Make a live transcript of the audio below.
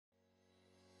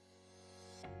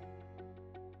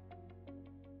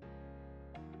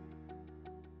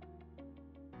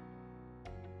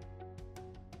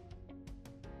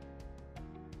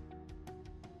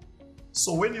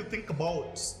So when you think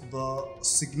about the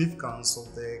significance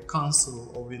of the Council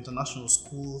of International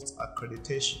Schools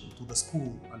accreditation to the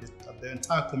school and the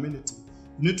entire community,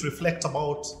 you need to reflect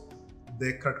about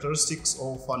the characteristics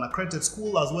of an accredited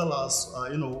school, as well as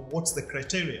what's the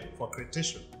criteria for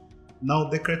accreditation. Now,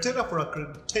 the criteria for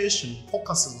accreditation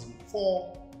focuses on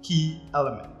 4 key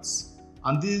elements,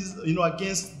 and these,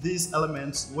 against these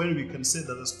elements, when we can say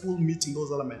that a school meeting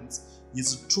those elements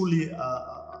is truly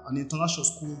an international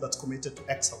school that's committed to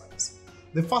excellence.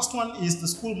 The first one is the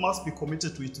school must be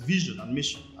committed to its vision and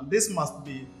mission, and this must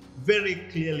be very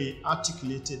clearly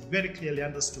articulated, very clearly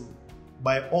understood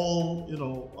by all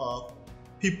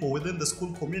people within the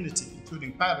school community,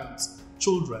 including parents,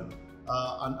 children,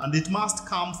 and it must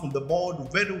come from the board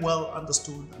very well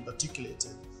understood and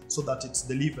articulated so that it's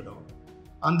delivered on.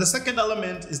 And the second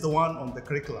element is the one on the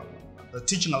curriculum, the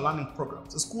teaching and learning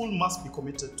programs. The school must be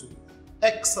committed to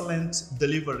excellent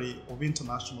delivery of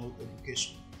international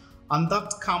education. And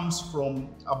that comes from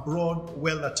a broad,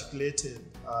 well-articulated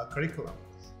curriculum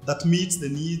that meets the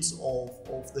needs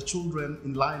of the children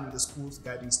in line with the school's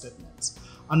guiding statements,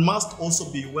 and must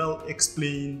also be well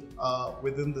explained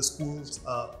within the school's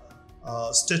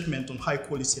statement on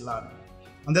high-quality learning.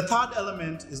 And the third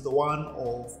element is the one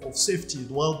of safety and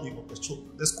well-being of the children.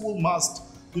 The school must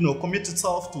commit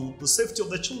itself to the safety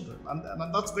of the children,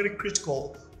 and that's very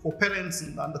critical for parents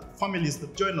and the families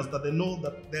that join us, that they know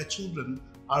that their children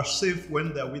are safe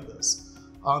when they're with us.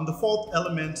 And the fourth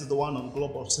element is the one on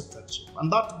global citizenship.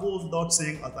 And that goes without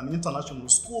saying, as an international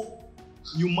school,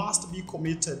 you must be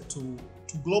committed to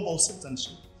global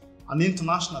citizenship and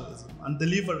internationalism and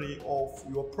delivery of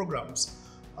your programs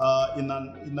in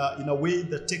a way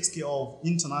that takes care of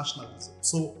internationalism.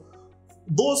 So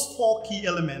those 4 key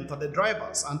elements are the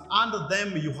drivers, and under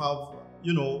them you have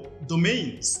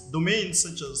domains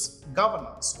such as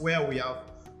governance, where we have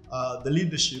the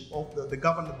leadership of the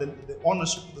governor, the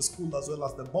ownership of the school, as well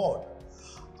as the board.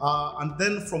 And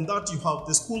then from that you have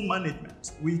the school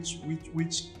management, which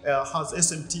has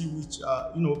SMT, which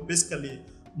basically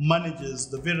manages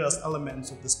the various elements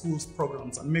of the school's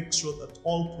programs and makes sure that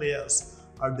all players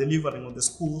are delivering on the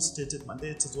school's stated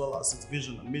mandate as well as its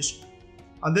vision and mission.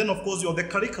 And then, of course, you have the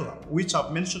curriculum, which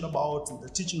I've mentioned about in the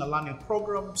teaching and learning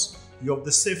programs. You have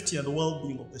the safety and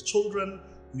well-being of the children.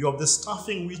 You have the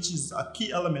staffing, which is a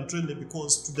key element, really,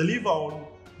 because to deliver on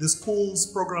the school's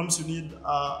programs, you need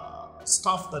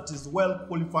staff that is well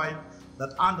qualified,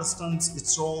 that understands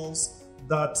its roles,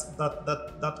 that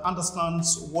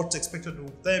understands what's expected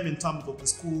of them in terms of the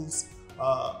school's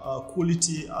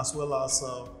quality, as well as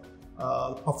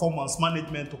performance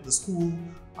management of the school,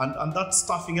 and that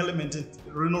staffing element,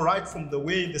 right from the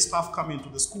way the staff come into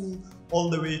the school all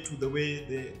the way to the way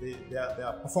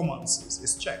their performance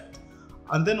is checked.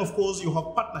 And then, of course, you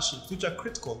have partnerships, which are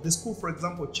critical. The school, for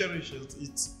example, cherishes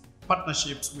its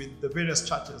partnerships with the various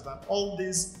churches, and all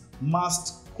these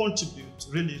must contribute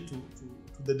really to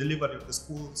the delivery of the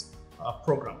school's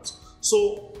programs.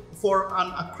 So for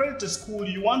an accredited school,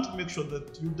 you want to make sure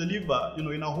that you deliver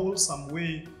in a wholesome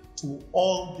way to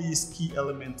all these key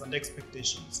elements and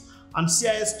expectations. And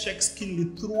CIS checks keenly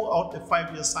throughout the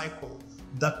 5-year cycle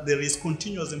that there is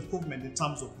continuous improvement in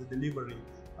terms of the delivery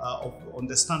on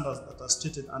the standards that are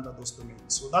stated under those domains.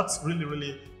 So that's really,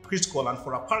 really critical. And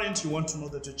for a parent, you want to know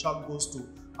that your child goes to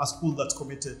a school that's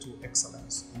committed to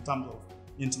excellence in terms of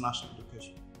international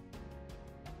education.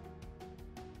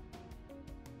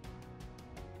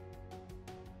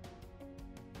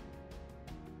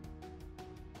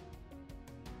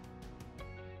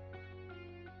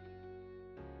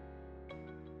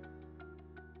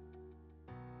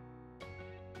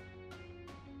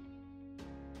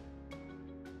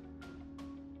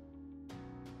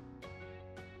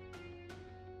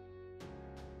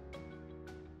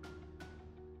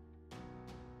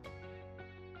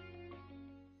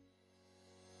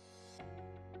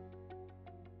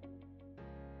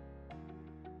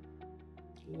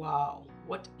 Wow,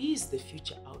 what is the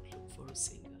future outlook for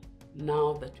Rusinga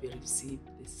now that we received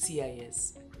the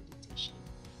CIS accreditation?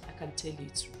 I can tell you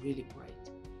it's really bright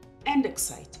and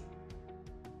exciting.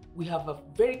 We have a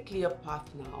very clear path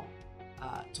now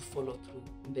to follow through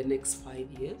in the next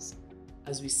 5 years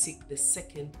as we seek the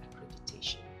second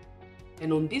accreditation.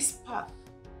 And on this path,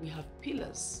 we have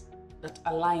pillars that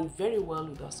align very well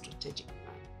with our strategic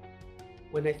plan.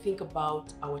 When I think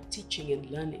about our teaching and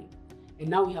learning, and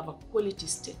now we have a quality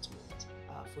statement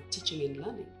for teaching and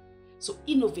learning. So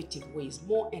innovative ways,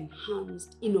 more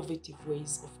enhanced innovative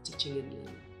ways of teaching and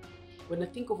learning. When I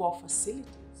think of our facilities,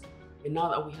 and now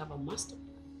that we have a master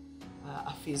plan,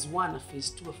 a phase 1, a phase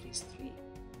 2, a phase 3,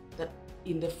 that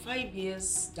in the 5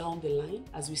 years down the line,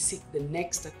 as we seek the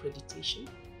next accreditation,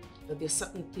 that there are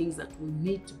certain things that will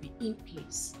need to be in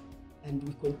place, and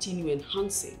we continue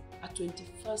enhancing a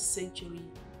 21st century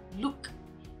look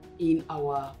in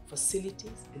our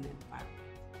facilities and environment.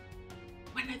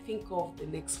 When I think of the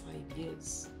next 5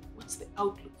 years, what's the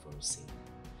outlook for Rusinga?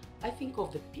 I think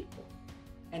of the people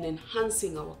and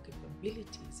enhancing our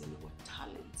capabilities and our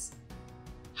talents,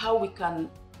 how we can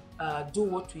do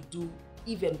what we do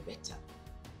even better.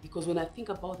 Because when I think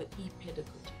about the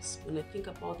e-pedagogies, when I think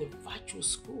about the virtual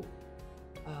school,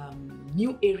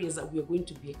 new areas that we are going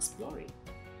to be exploring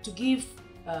to give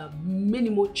many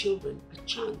more children a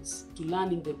chance to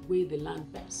learn in the way they learn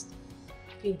best,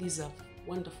 I think these are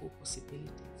wonderful possibilities.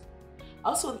 I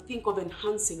also think of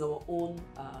enhancing our own,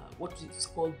 what is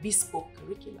called bespoke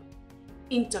curriculum,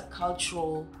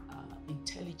 intercultural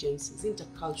intelligences,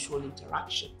 intercultural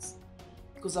interactions.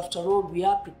 Because after all, we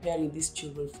are preparing these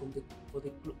children for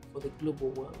the global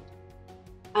world.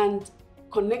 And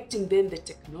connecting then the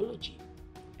technology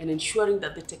and ensuring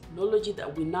that the technology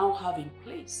that we now have in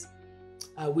place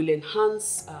will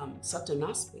enhance certain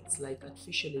aspects like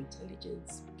artificial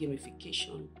intelligence,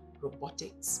 gamification,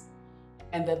 robotics,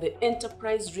 and that the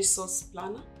enterprise resource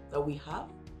planner that we have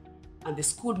and the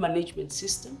school management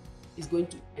system is going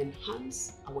to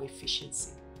enhance our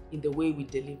efficiency in the way we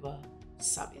deliver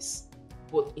service,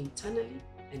 both internally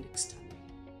and externally.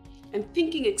 And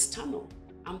thinking external,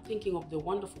 I'm thinking of the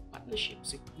wonderful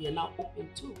partnerships we are now open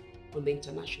to on the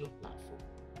international platform,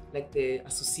 like the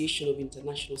Association of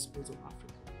International Schools of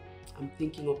Africa. I'm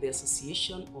thinking of the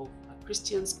Association of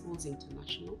Christian Schools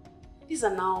International. These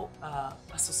are now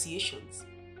associations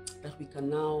that we can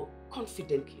now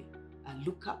confidently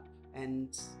look up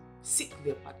and seek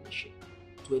their partnership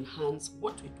to enhance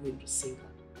what we do in Rusinga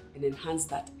and enhance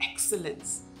that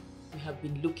excellence we have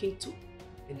been looking to,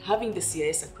 and having the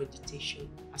CIS accreditation,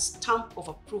 a stamp of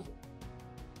approval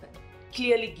that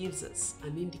clearly gives us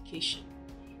an indication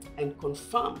and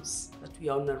confirms that we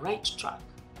are on the right track.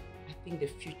 I think the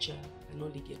future can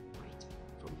only get brighter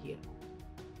from here on.